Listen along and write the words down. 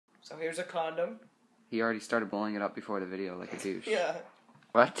So here's a condom. He already started blowing it up before the video like a douche. Yeah.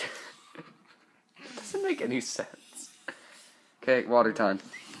 What? That doesn't make any sense. Okay, water time.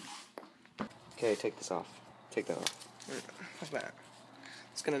 Okay, take this off. Take that off. Fuck that.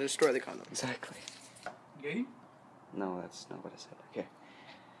 It's gonna destroy the condom. Exactly. Yay? No, that's not what I said. Okay.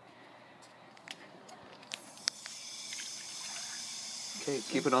 Okay,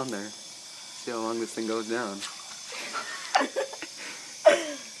 keep it on there. See how long this thing goes down.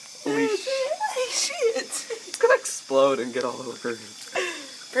 Holy shit! It's gonna explode and get all over.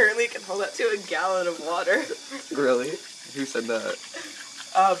 Apparently it can hold up to a gallon of water. Really? Who said that?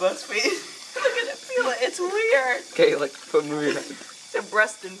 BuzzFeed. Look at it, feel it. It's weird. Okay, like, move your head. It's a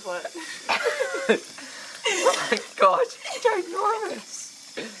breast implant. Oh my gosh, it's ginormous.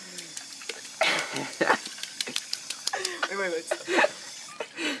 Wait.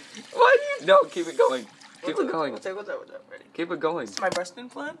 Why do you... No, keep it going. Keep it going. What's that? Ready? Keep it going. It's my breast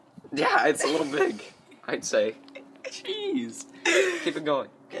implant? Yeah, it's a little big, I'd say. Jeez. Keep it going.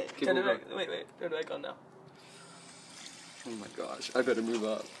 Okay, Keep turn it it going. back. Wait. Turn it back on now. Oh my gosh, I better move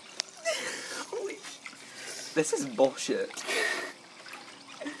up. Holy. This is bullshit.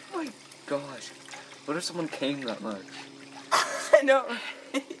 Oh my gosh. What if someone came that much? I know.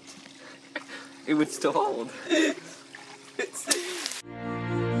 It would still hold. It's